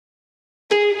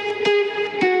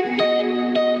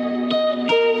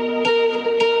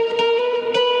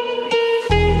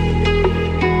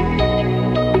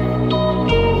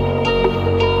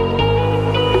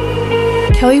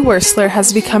Kelly Wearstler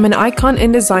has become an icon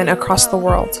in design across the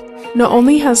world. Not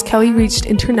only has Kelly reached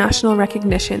international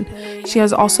recognition, she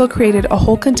has also created a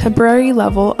whole contemporary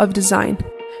level of design.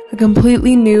 A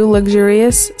completely new,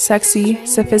 luxurious, sexy,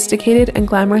 sophisticated, and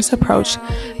glamorous approach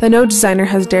that no designer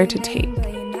has dared to take.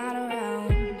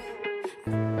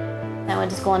 I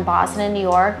went to school in Boston and New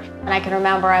York, and I can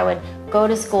remember I would go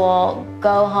to school,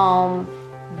 go home,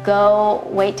 go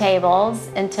wait tables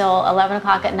until 11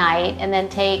 o'clock at night, and then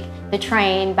take the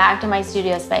train back to my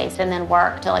studio space and then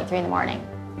work till like 3 in the morning.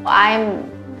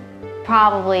 I'm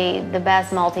probably the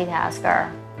best multitasker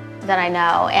that I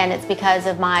know, and it's because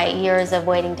of my years of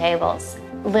waiting tables.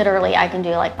 Literally, I can do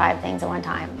like 5 things at one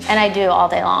time, and I do all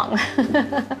day long.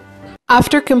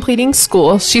 After completing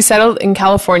school, she settled in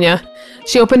California.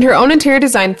 She opened her own interior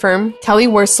design firm, Kelly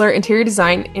Wearstler Interior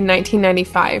Design, in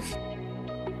 1995.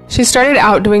 She started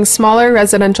out doing smaller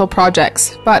residential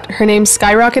projects, but her name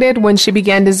skyrocketed when she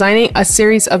began designing a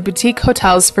series of boutique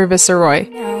hotels for Viceroy.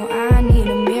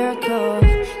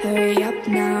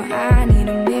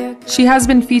 She has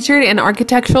been featured in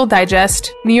Architectural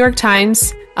Digest, New York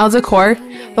Times, Elle Decor,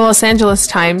 the Los Angeles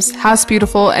Times, House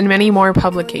Beautiful, and many more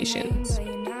publications.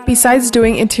 Besides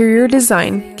doing interior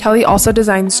design, Kelly also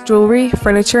designs jewelry,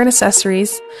 furniture and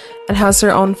accessories, and has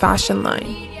her own fashion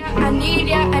line. I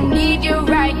need you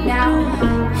right now.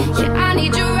 Yeah, I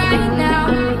need you right now.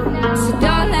 So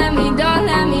don't let me down.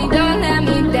 I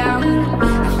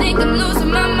think I'm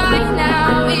losing my mind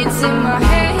now. It's in my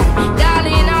head,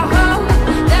 darling. I hope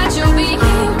that you'll be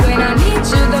here when I need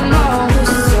you the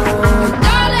most. So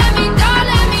don't let me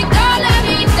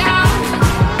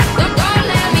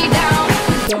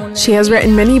down. She has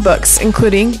written many books,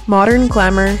 including Modern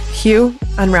Glamour, Hue,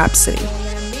 and Rhapsody.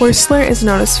 Wearstler is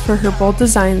noticed for her bold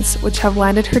designs, which have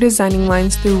landed her designing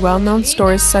lines through well-known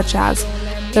stores such as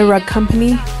The Rug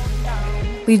Company,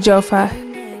 Lee Joffe,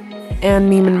 and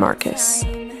Neiman Marcus.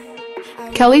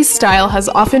 Kelly's style has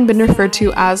often been referred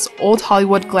to as Old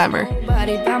Hollywood glamour.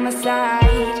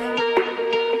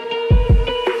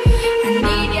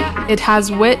 It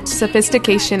has wit,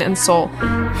 sophistication, and soul.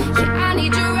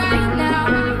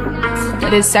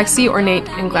 It is sexy, ornate,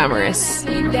 and glamorous.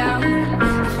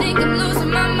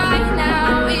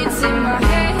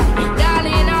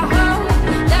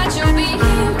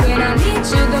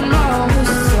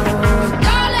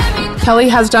 Kelly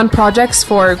has done projects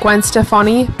for Gwen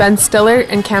Stefani, Ben Stiller,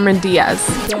 and Cameron Diaz.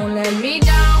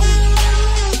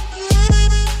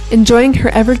 Enjoying her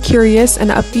ever-curious and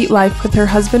upbeat life with her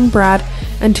husband Brad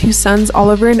and 2 sons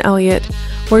Oliver and Elliot,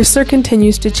 Wearstler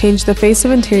continues to change the face of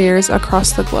interiors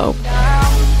across the globe.